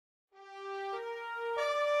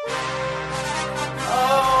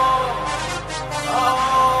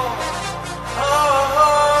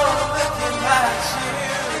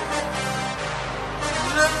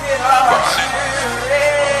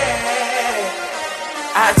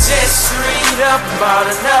I just read up about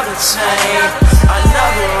another chain,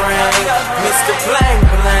 another ring, Mr. Blank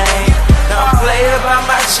Blank. Don't play about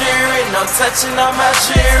my jewelry, no touching on my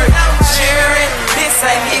jewelry. Jewelry, this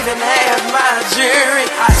ain't even half my jewelry.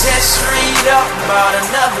 I just read up about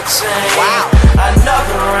another chain,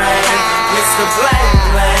 another ring, Mr. Blank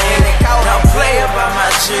Blank. Don't play about my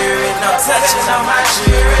jewelry, no touching on my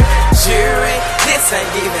jewelry. Jewelry, this ain't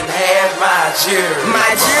even half my jewelry.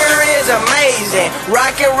 My jewelry is amazing,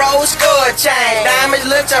 rock and roll score chain. Diamonds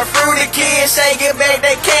look so fruity, kids say get back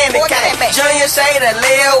that candy cane. Junior say the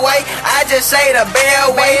layaway, I just say the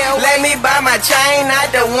bellway. Let me buy my chain, not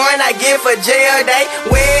the one I get for jail day.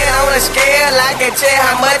 Weigh it on a scale, I can tell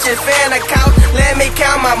how much it's finna cost. Let me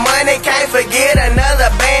count my money, can't forget another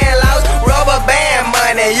band lost. Rubber band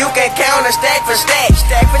money, you can count a stack for stack.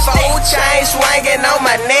 Four chains swinging on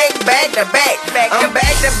my neck, back to back. I'm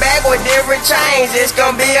back to back with different chains, it's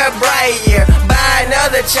gonna be a bright year. Buy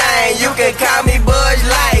another chain, you can call me Buzz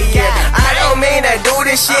Lightyear. I don't mean to do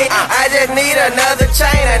this shit, I just need another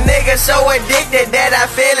chain. A nigga so addicted that I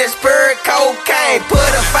feel it's pure cocaine.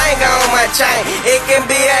 Put a finger on my chain, it can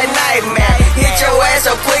be a nightmare. Hit your ass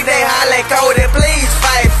so quick they holler coded, please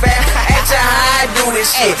fight fast. Ask her how I do this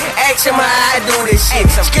shit, ask him how I do this shit.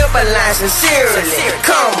 Skip a line sincerely,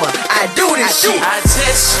 come on, I do this shit. I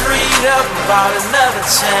just read up about another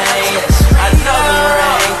chain, another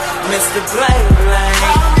ring, Mr. Blank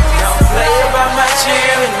Blank. Don't play about my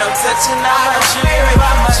jewelry, no touching on my jewelry.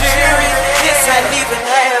 Jewelry, this ain't even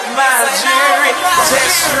half my jewelry.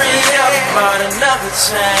 Just read up about another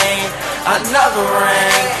chain, another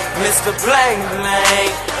ring, Mr. Blank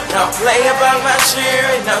Blank. Don't play about my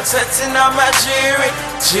jewelry, no touching on my jewelry.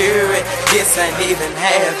 Jewelry, this ain't even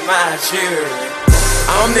half my jewelry.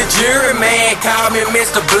 I'm the jury man, call me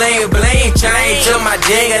Mr. Bling Bling. Chain to my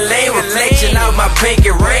ding-a-ling, reflection of my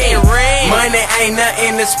pinky ring. Money ain't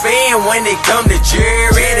nothing to spend when it come to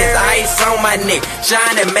jury. There's ice on my neck,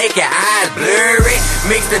 shine and make your eyes blurry.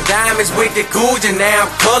 Mix the diamonds with the Gucci, now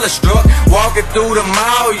I'm color struck. Walking through the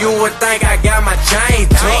mall, you would think I got my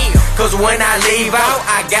chain tucked. Cause when I leave out,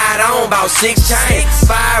 I got on about 6 chains,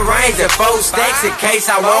 5 rings and 4 stacks in case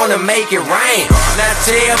I wanna make it rain. Now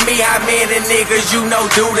tell me how many niggas you know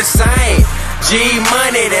do the same. G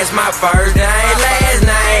Money, that's my first name, last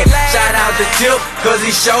name. Shout out to Tip, cause he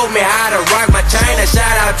showed me how to rock my chain. And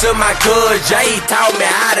shout out to my cuz Jay, he taught me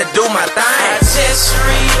how to do my thing. I just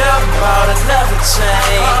read up about another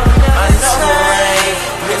chain, another ring,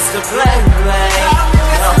 Mr. Blank Blank.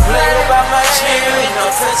 Don't play about my jewelry, no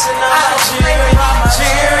touching on my jewelry.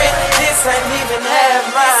 Jewelry, this ain't even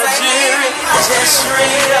half my jewelry. Just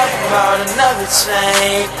read up about another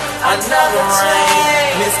chain, another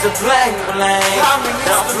ring, Mr. Blank Blank.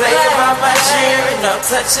 Don't play about my jewelry, no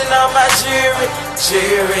touching on my jewelry.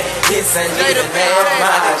 Jewelry, this ain't even half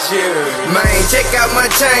my jewelry. Man, check out my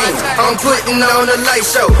chain, I'm putting on a light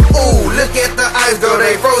show. Ooh, look at the ice, girl,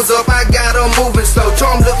 they froze up, I got them moving slow.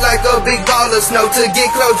 Trump look like a big ball of snow. To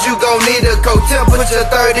get close, you gon' need a coat. Temperature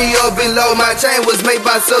 30 or below, my chain was made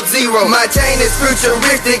by Sub-Zero. My chain is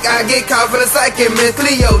futuristic, I get caught from the psychic Miss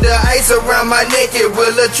Cleo. The ice around my neck, it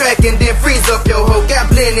will attract and then freeze up your hoe.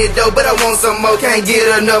 Got plenty though, but I want some more, can't get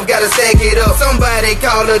enough, gotta stack it up. Somebody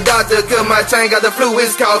call a doctor, cause my chain got the flu,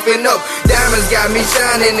 it's coughing up. Diamonds got me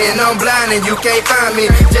shining and I'm blind and you can't find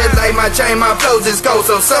me. Just like my chain, my flows is cold,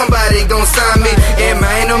 so somebody gon' sign me. And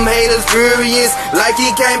man, them haters furious, like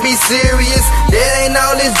he can't be serious. That ain't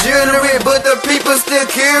all this jewelry, but the people still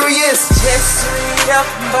curious. Just read up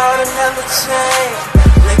about another chain,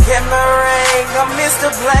 look at my ring, I'm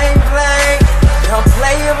Mr. Blank Blank. Don't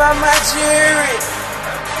play about my jewelry,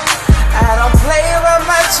 I don't play about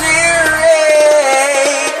my jewelry.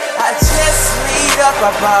 I just read up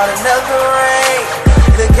about another ring,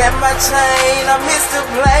 look at my chain, I'm Mr.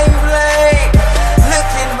 Blank Blank. Look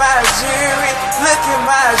at my jewelry, look at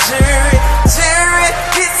my jewelry. Jewelry,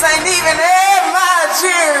 this ain't even half my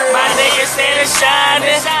jewelry. My nigga said it's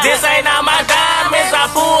shining, this ain't all my diamonds. I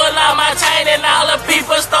pull out my chain and all the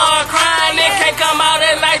people start crying. It can't come out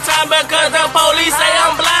at nighttime because the police say I'm